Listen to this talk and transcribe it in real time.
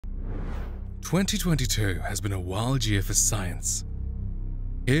2022 has been a wild year for science.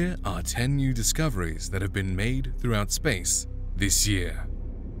 Here are 10 new discoveries that have been made throughout space this year.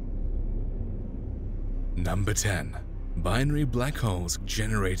 Number 10. Binary black holes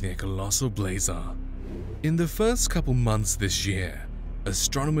generating a colossal blazar. In the first couple months this year,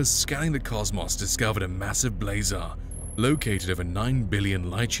 astronomers scanning the cosmos discovered a massive blazar located over 9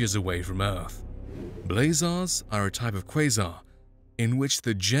 billion light-years away from Earth. Blazars are a type of quasar in which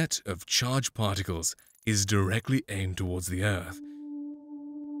the jet of charged particles is directly aimed towards the Earth.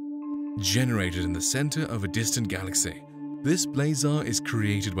 Generated in the center of a distant galaxy, this blazar is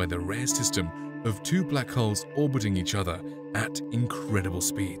created by the rare system of two black holes orbiting each other at incredible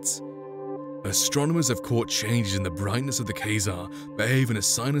speeds. Astronomers have caught changes in the brightness of the quasar behave in a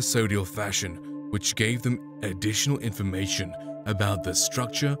sinusoidal fashion, which gave them additional information about the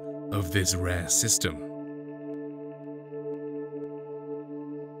structure of this rare system.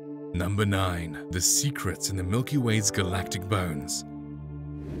 Number 9. The secrets in the Milky Way's galactic bones.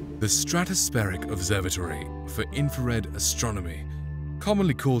 The Stratospheric Observatory for Infrared Astronomy,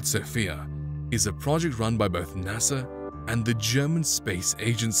 commonly called SOFIA, is a project run by both NASA and the German Space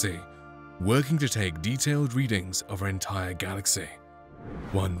Agency, working to take detailed readings of our entire galaxy.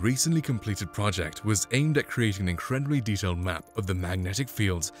 One recently completed project was aimed at creating an incredibly detailed map of the magnetic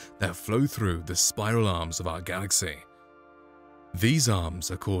fields that flow through the spiral arms of our galaxy. These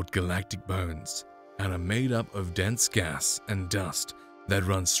arms are called galactic bones and are made up of dense gas and dust that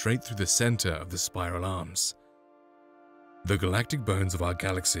run straight through the center of the spiral arms. The galactic bones of our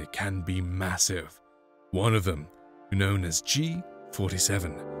galaxy can be massive. One of them, known as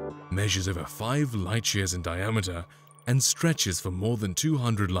G47, measures over 5 light-years in diameter and stretches for more than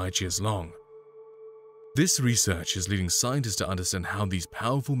 200 light-years long. This research is leading scientists to understand how these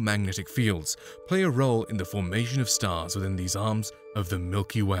powerful magnetic fields play a role in the formation of stars within these arms of the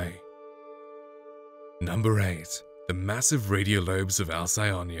Milky Way. Number 8. The massive radiolobes of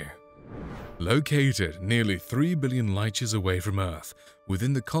Alcyania. Located nearly 3 billion light-years away from Earth,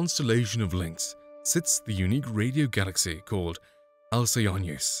 within the constellation of Lynx, sits the unique radio galaxy called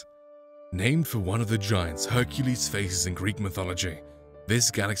Alcyonius. Named for one of the giants Hercules faces in Greek mythology,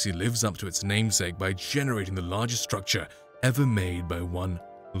 this galaxy lives up to its namesake by generating the largest structure ever made by one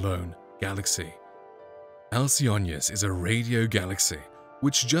lone galaxy. Alcyonius is a radio galaxy,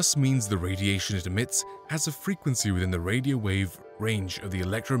 which just means the radiation it emits has a frequency within the radio wave range of the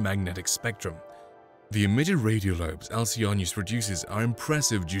electromagnetic spectrum. The emitted radiolobes Alcyonius produces are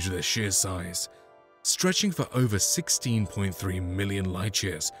impressive due to their sheer size, stretching for over 16.3 million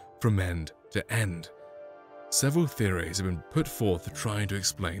light-years from end to end. Several theories have been put forth trying to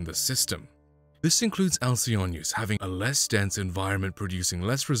explain the system. This includes Alcyonius having a less dense environment producing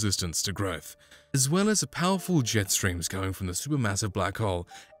less resistance to growth, as well as powerful jet streams going from the supermassive black hole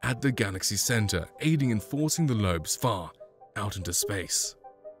at the galaxy's center, aiding in forcing the lobes far out into space.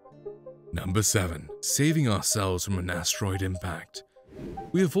 Number 7. Saving ourselves from an asteroid impact.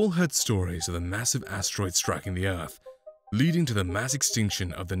 We have all heard stories of the massive asteroid striking the Earth, leading to the mass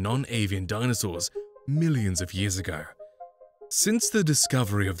extinction of the non-avian dinosaurs millions of years ago. Since the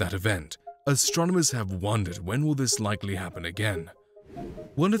discovery of that event, astronomers have wondered when will this likely happen again.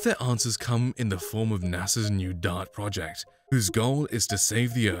 One of their answers come in the form of NASA's new DART project, whose goal is to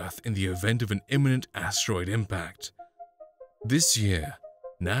save the Earth in the event of an imminent asteroid impact. This year,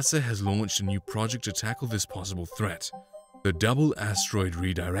 NASA has launched a new project to tackle this possible threat. The Double Asteroid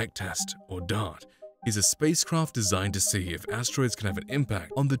Redirect Test, or DART, is a spacecraft designed to see if asteroids can have an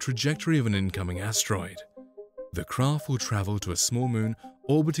impact on the trajectory of an incoming asteroid. The craft will travel to a small moon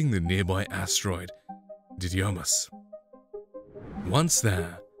orbiting the nearby asteroid, Didymos. Once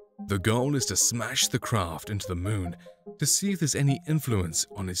there, the goal is to smash the craft into the moon to see if there's any influence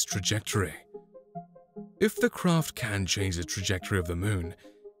on its trajectory. If the craft can change the trajectory of the moon,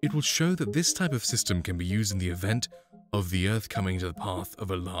 it will show that this type of system can be used in the event of the Earth coming into the path of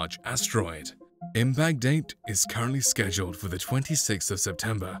a large asteroid. Impact date is currently scheduled for the 26th of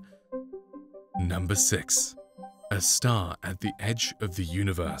September. Number 6. A star at the edge of the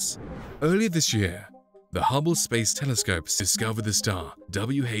universe. Earlier this year, the Hubble Space Telescope discovered the star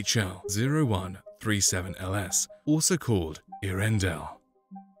WHL 0137LS, also called Earendel.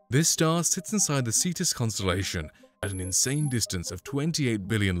 This star sits inside the Cetus constellation at an insane distance of 28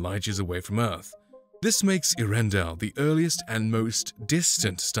 billion light-years away from Earth. This makes Earendel the earliest and most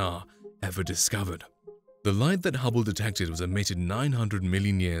distant star ever discovered. The light that Hubble detected was emitted 900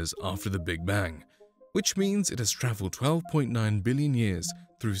 million years after the Big Bang, which means it has traveled 12.9 billion years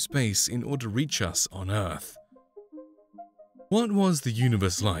through space in order to reach us on Earth. What was the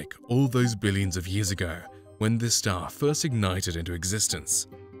universe like all those billions of years ago when this star first ignited into existence?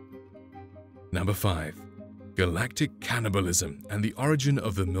 Number 5. Galactic cannibalism and the origin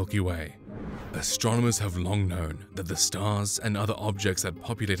of the Milky Way. Astronomers have long known that the stars and other objects that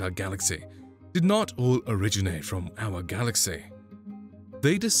populate our galaxy did not all originate from our galaxy.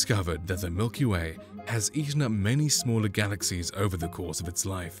 They discovered that the Milky Way has eaten up many smaller galaxies over the course of its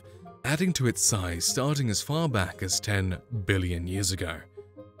life, adding to its size starting as far back as 10 billion years ago.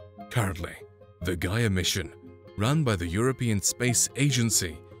 Currently, the Gaia mission, run by the European Space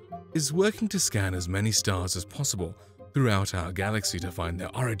Agency, is working to scan as many stars as possible throughout our galaxy to find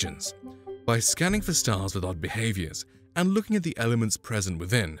their origins. By scanning for stars with odd behaviors and looking at the elements present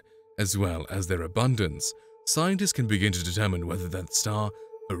within, as well as their abundance, scientists can begin to determine whether that star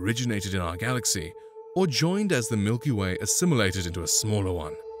originated in our galaxy or joined as the Milky Way assimilated into a smaller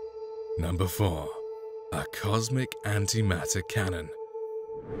one. Number 4. A cosmic antimatter cannon.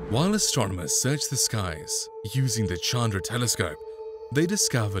 While astronomers searched the skies using the Chandra telescope, they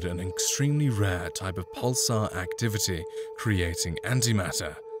discovered an extremely rare type of pulsar activity creating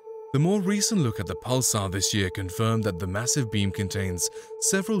antimatter. The more recent look at the pulsar this year confirmed that the massive beam contains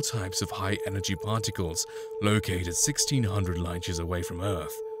several types of high-energy particles located 1,600 light-years away from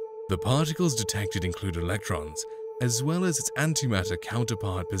Earth. The particles detected include electrons, as well as its antimatter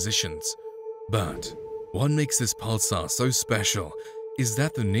counterpart positions. But what makes this pulsar so special is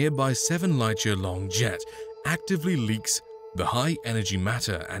that the nearby 7 light-year long jet actively leaks the high-energy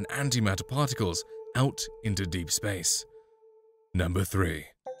matter and antimatter particles out into deep space. Number 3.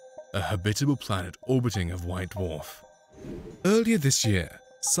 A habitable planet orbiting a white dwarf. Earlier this year,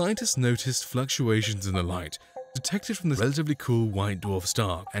 scientists noticed fluctuations in the light detected from the relatively cool white dwarf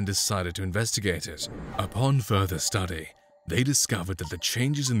star and decided to investigate it. Upon further study, they discovered that the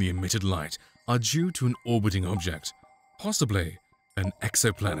changes in the emitted light are due to an orbiting object, possibly an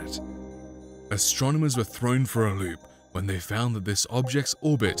exoplanet. Astronomers were thrown for a loop when they found that this object's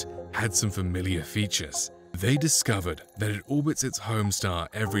orbit had some familiar features. They discovered that it orbits its home star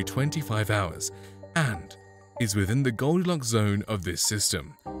every 25 hours and is within the Goldilocks zone of this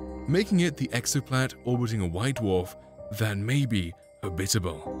system, making it the exoplanet orbiting a white dwarf that may be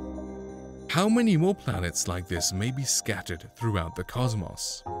habitable. How many more planets like this may be scattered throughout the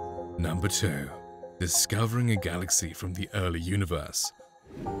cosmos? Number 2. Discovering a galaxy from the early universe.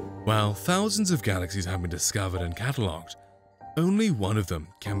 While thousands of galaxies have been discovered and catalogued, only one of them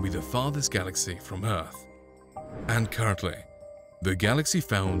can be the farthest galaxy from Earth. And currently, the galaxy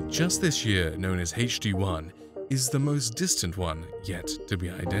found just this year, known as HD1, is the most distant one yet to be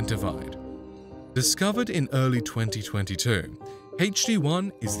identified. Discovered in early 2022,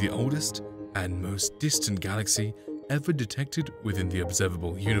 HD1 is the oldest and most distant galaxy ever detected within the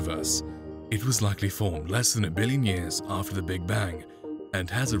observable universe. It was likely formed less than 1 billion years after the Big Bang and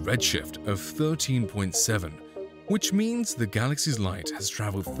has a redshift of 13.7, which means the galaxy's light has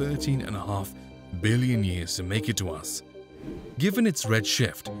traveled 13.5 billion years to make it to us. Given its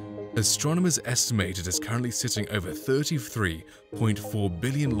redshift, astronomers estimate it is currently sitting over 33.4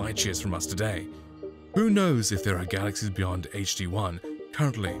 billion light-years from us today. Who knows if there are galaxies beyond HD1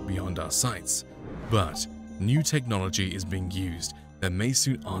 currently beyond our sights, but new technology is being used that may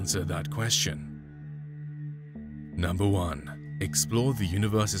soon answer that question. Number 1. Explore the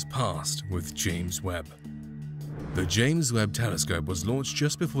universe's past with James Webb. The James Webb Telescope was launched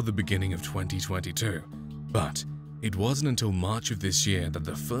just before the beginning of 2022, but it wasn't until March of this year that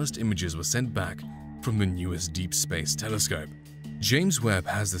the first images were sent back from the newest deep space telescope. James Webb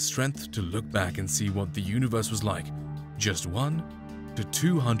has the strength to look back and see what the universe was like just 1 to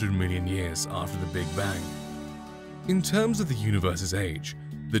 200 million years after the Big Bang. In terms of the universe's age,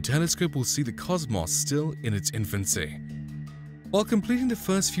 the telescope will see the cosmos still in its infancy. While completing the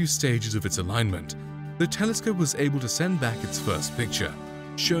first few stages of its alignment, the telescope was able to send back its first picture,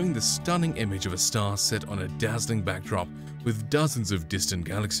 showing the stunning image of a star set on a dazzling backdrop with dozens of distant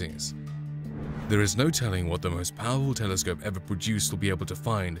galaxies. There is no telling what the most powerful telescope ever produced will be able to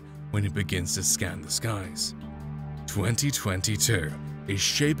find when it begins to scan the skies. 2022 is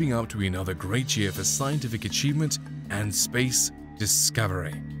shaping up to be another great year for scientific achievement and space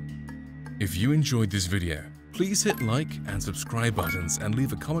discovery. If you enjoyed this video, please hit like and subscribe buttons and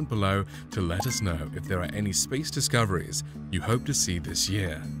leave a comment below to let us know if there are any space discoveries you hope to see this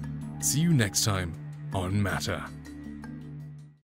year. See you next time on Matter.